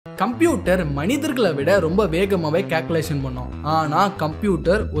Computer மனிதர்களை விட ரொம்ப வேகமாவே கால்குலேஷன் பண்ணும். ஆனா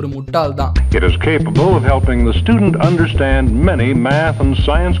கம்ப்யூட்டர் ஒரு முட்டாள் தான். It is capable of helping the student understand many math and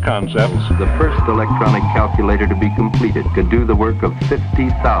science concepts. The first electronic calculator to be completed could do the work of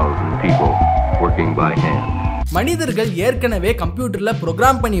 50,000 people working by hand. மனிதர்கள் ஏற்கனவே கம்ப்யூட்டர்ல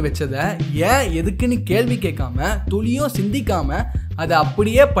program பண்ணி வச்சதை ஏன் எதுக்குன்னு கேள்வி கேட்காம துளியும் சிந்திக்காம அதை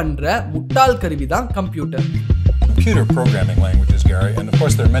அப்படியே பண்ற முட்டாள் கருவி தான் computer. Computer programming languages, Gary, and of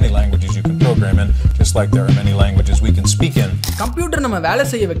course there are many languages you can program in, just like there are many languages we can speak in. Computer நம்ம வேலை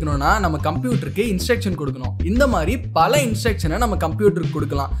செய்ய வைக்கணும்னா நம்ம கம்ப்யூட்டருக்கு இன்ஸ்ட்ரக்ஷன் கொடுக்கணும். இந்த மாதிரி பல இன்ஸ்ட்ரக்ஷனை நம்ம கம்ப்யூட்டருக்கு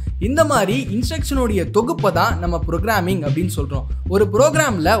கொடுக்கலாம். இந்த மாதிரி இன்ஸ்ட்ரக்ஷனுடைய தொகுப்பை தான் நம்ம ப்ரோக்ராமிங் அப்படின்னு சொல்றோம். ஒரு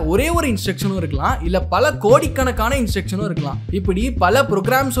ப்ரோக்ராம்ல ஒரே ஒரு இன்ஸ்ட்ரக்ஷனும் இருக்கலாம், இல்ல பல கோடிக்கணக்கான இன்ஸ்ட்ரக்ஷனும் இருக்கலாம். இப்படி பல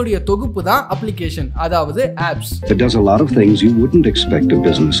ப்ரோக்ராம்ஸோடைய தொகுப்பு தான் அப்ளிகேஷன், அதாவது apps. It does a lot of things you wouldn't expect a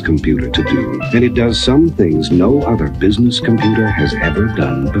business computer to do, and it does some things no other business computer has ever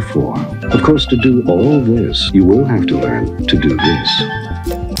done before. Of course, to do all this, you will have to learn to do this.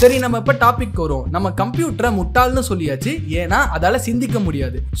 சரி, நம்ம இப்ப topic வரோம். நம்ம கம்ப்யூட்டரை முட்டாள்னு சொல்லியாச்சு, ஏன்னா அதால சிந்திக்க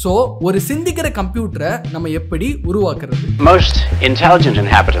முடியாது. சோ ஒரு சிந்திக்கிற கம்ப்யூட்டரை நம்ம எப்படி உருவாக்குறது? Most intelligent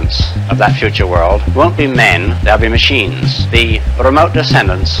inhabitants of that future world won't be men, they'll be machines, the remote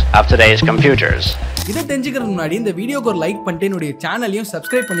descendants of today's computers. இதை தெரிஞ்சுக்கிறதுக்கு முன்னாடி இந்த வீடியோக்கு ஒரு லைக் பண்ணிட்டு என்னுடைய சேனலையும்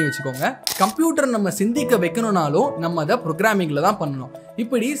சப்ஸ்கிரைப் பண்ணி வச்சுக்கோங்க. கம்ப்யூட்டர் நம்ம சிந்திக்க வைக்கணும்னாலும் நம்ம அதை ப்ரோக்ராமிங்ல தான் பண்ணணும்.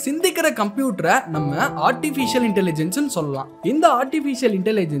 இப்படி சிந்திக்கிற கம்ப்யூட்டரை நம்ம ஆர்டிஃபிஷியல் இன்டெலிஜென்ஸ் சொல்லலாம். இந்த ஆர்டிஃபிஷியல்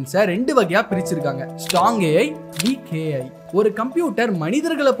இன்டெலிஜென்ஸை ரெண்டு வகையா பிரிச்சிருக்காங்க, ஸ்ட்ராங் ஏஐ, வீக் ஏஐ. ஒரு கம்ப்யூட்டர்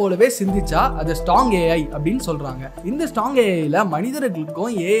மனிதர்களை போலவே சிந்திச்சா அதை ஸ்ட்ராங் ஏஐ அப்படின்னு சொல்றாங்க. இந்த ஸ்ட்ராங் ஏஐல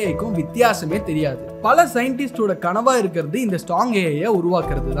மனிதர்களுக்கும் ஏஐக்கும் வித்தியாசமே தெரியாது. பல சயின்டிஸ்டோட கனவா இருக்கிறது இந்த ஸ்ட்ராங் ஏஐ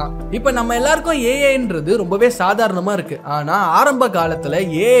உருவாக்குறது தான். இப்ப நம்ம எல்லாருக்கும் ஏஐன்றது ரொம்பவே சாதாரணமா இருக்கு. ஆனா ஆரம்ப காலத்துல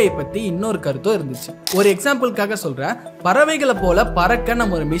ஏஐ பத்தி இன்னொரு கருத்தும் இருந்துச்சு. ஒரு எக்ஸாம்பிளுக்காக சொல்றேன். பறவைகளை போல பறக்க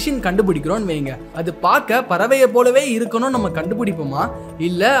நம்ம ஒரு மிஷின் கண்டுபிடிக்கிறோம் வைங்க. அது பார்க்க பறவையை போலவே இருக்கணும் நம்ம கண்டுபிடிப்போமா,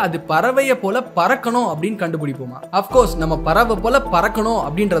 இல்ல அது பறவையை போல பறக்கணும் அப்படின்னு கண்டுபிடிப்போமா? அப்கோர்ஸ் நம்ம பறவை போல பறக்கணும்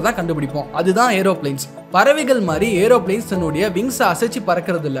அப்படின்றதான் கண்டுபிடிப்போம். அதுதான் ஏரோப்ளைன்ஸ். பறவைகள் மாதிரி ஏரோப்ளைன்ஸ் தன்னுடைய விங்ஸ் அசைச்சு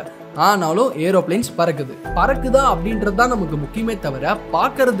பறக்கிறது இல்ல, ஆனாலும் ஏரோப்ளைன்ஸ் பறக்குதா அப்படின்றதுதான் நமக்கு முக்கியமே தவிர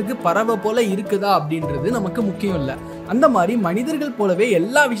பார்க்கறதுக்கு பறவை போல இருக்குதா அப்படின்றது நமக்கு முக்கியம் இல்ல. அந்த மாதிரி மனிதர்கள் போலவே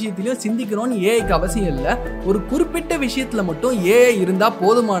எல்லா விஷயத்திலையும் சிந்திக்கணும்னு ஏஐக்கு அவசியம் இல்ல. ஒரு குறிப்பிட்ட விஷயத்துல மட்டும் ஏஐ இருந்தா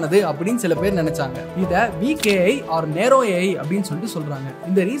போதுமானது அப்படின்னு சில பேர் நினைச்சாங்க. இத வீக் ஏஐ ஆர் நேரோ ஏஐ அப்படின்னு சொல்லிட்டு சொல்றாங்க.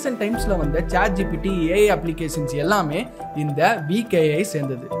 இந்த ரீசன்ட் டைம்ஸ்ல வந்த சாட் ஜிபிடி ஏஐ அப்ளிகேஷன்ஸ் எல்லாமே இந்த வீக் ஏஐ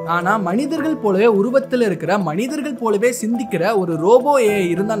சேர்ந்தது. ஆனா மனிதர்கள் போலவே உருவத்தில் இருக்கிற மனிதர்கள் போலவே சிந்திக்கிற ஒரு ரோபோ ஏஐ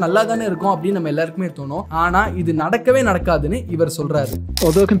இருந்தா நல்லா தானே இருக்கும் அப்படின்னு நம்ம எல்லாருக்குமே தோணும். ஆனா இது நடக்கவே நடக்காதுன்னு இவர் சொல்றாரு.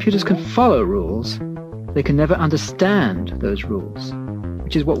 Although computers can follow rules, they can never understand those rules,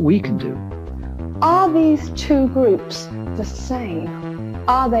 which is what we can do. Are these two groups the same?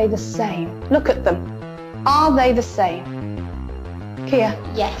 Are they the same? Look at them. Are they the same? Kia?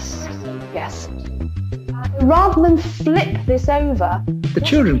 Yes. Yes. Rather than flip this over, The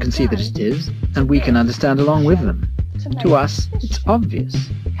children can see that it is, and we can understand along with them. To us, it's obvious.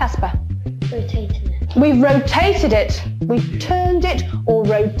 Casper, Rotating it. we've rotated it. We've turned it or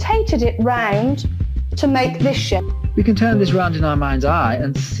rotated it round to make this shape. We can turn this round in our mind's eye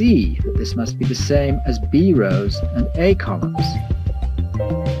and see that this must be the same as B rows and A columns.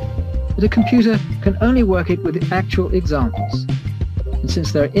 But a computer can only work it with actual examples. And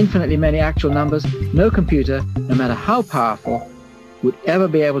since there are infinitely many actual numbers, no computer, no matter how powerful, would ever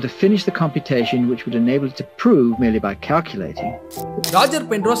be able to finish the computation which would enable it to prove merely by calculating. Rajat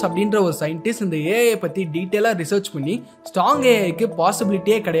Penrose அப்படின்ற ஒரு scientist இந்த AI பத்தி டீடைலா research பண்ணி strong ஏஐக்கு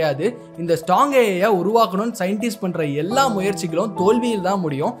பாசிபிலிட்டியே கிடையாது, இந்த strong AI உருவாக்கணும்னு scientist பண்ற எல்லா முயற்சிகளும் தோல்வியில் தான்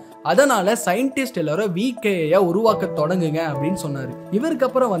முடியும், அதனால சயின்டிஸ்ட் எல்லாரும் வீக் ஏஐ உருவாக்க தொடங்குங்க அப்படின்னு சொன்னாரு. இவருக்கு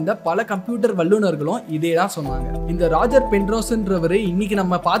அப்புறம் வந்த பல கம்ப்யூட்டர் வல்லுநர்களும் இதே தான் சொன்னாங்க. இந்த ராஜர் பென்ரோஸ்ன்றவரு இன்னைக்கு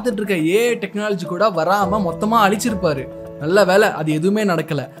நம்ம பார்த்துட்டு இருக்க ஏஐ டெக்னாலஜி கூட வராம மொத்தமா அழிச்சிருப்பாரு. நல்ல வேலை அது எதுவுமே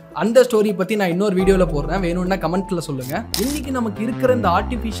நடக்கல. அந்த ஸ்டோரி பத்தி நான் இன்னொரு வீடியோல போடுறேன், வேணும்னா கமெண்ட்ல சொல்லுங்க. இன்னைக்கு நமக்கு இருக்கிற இந்த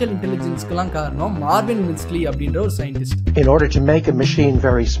ஆர்டிஃபிஷியல் இன்டெலிஜென்ஸ்க்குலாம் காரணம் மார்வின் மின்ஸ்லி அப்படின்ற ஒரு scientist. In order to make a machine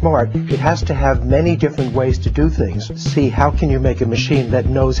very smart, it has to have many different ways to do things. See, how can you make a machine that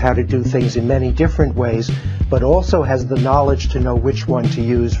knows how to do things in many different ways, but also has the knowledge to know which one to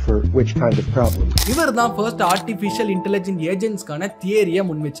use for which kind of problem? இவர் தான் first artificial intelligent ஏஜென்ட்ஸ்க்கான தியரியை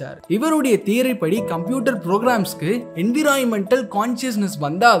முன்வச்சார். இவருடைய theory படி computer ப்ரோக்ராம்ஸ்க்கு environmental consciousness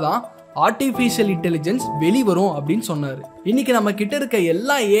வந்தாதான் artificial intelligence வெளிவரும் அப்படின்னு சொன்னாரு. இன்னைக்கு நம்ம கிட்ட இருக்க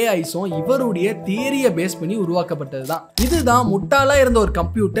எல்லா ஏஐஸும் இவருடைய தியரியை பேஸ் பண்ணி உருவாக்கப்பட்டதுதான். இதுதான் முட்டாளா இருந்த ஒரு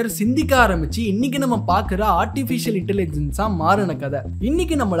கம்ப்யூட்டர் சிந்திக்க ஆரம்பிச்சு இன்னைக்கு நம்ம பார்க்குற ஆர்டிஃபிஷியல் இன்டெலிஜென்ஸா மாறின கதை.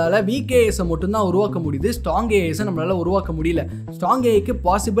 இன்னைக்கு நம்மளால வீக் ஏஐஸை மட்டும்தான் உருவாக்க முடியுது, ஸ்ட்ராங் ஏஐஸை நம்மளால உருவாக்க முடியல. ஸ்ட்ராங் ஏஐக்கு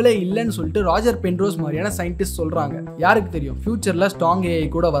பாசிபிளே இல்லைன்னு சொல்லிட்டு ராஜர் பென்ரோஸ் மாதிரியான சயின்டிஸ்ட் சொல்றாங்க. யாருக்கு தெரியும், ஃபியூச்சர்ல ஸ்ட்ராங் ஏஐ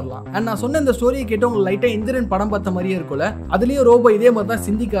கூட வரலாம். அண்ட் நான் சொன்ன இந்த ஸ்டோரியை கேட்டு உங்களுக்கு லைட்டா இந்திரன் படம் பார்த்த மாதிரியே இருக்கும்ல, அதுலயும் ரோபோ இதே மாதிரி தான்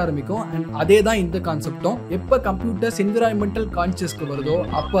சிந்திக்க ஆரம்பிக்கும். அண்ட் அதே தான் இந்த கான்செப்டும். எப்ப கம்ப்யூட்டர்ஸ் என்விரான்மெண்டல் கான்சியஸ்க்கு வருதோ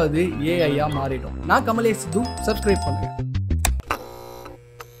அப்ப அது ஏஐயா மாறிடும். நான் கமலேஷ் சித்து. சப்ஸ்கிரைப் பண்ணுங்க.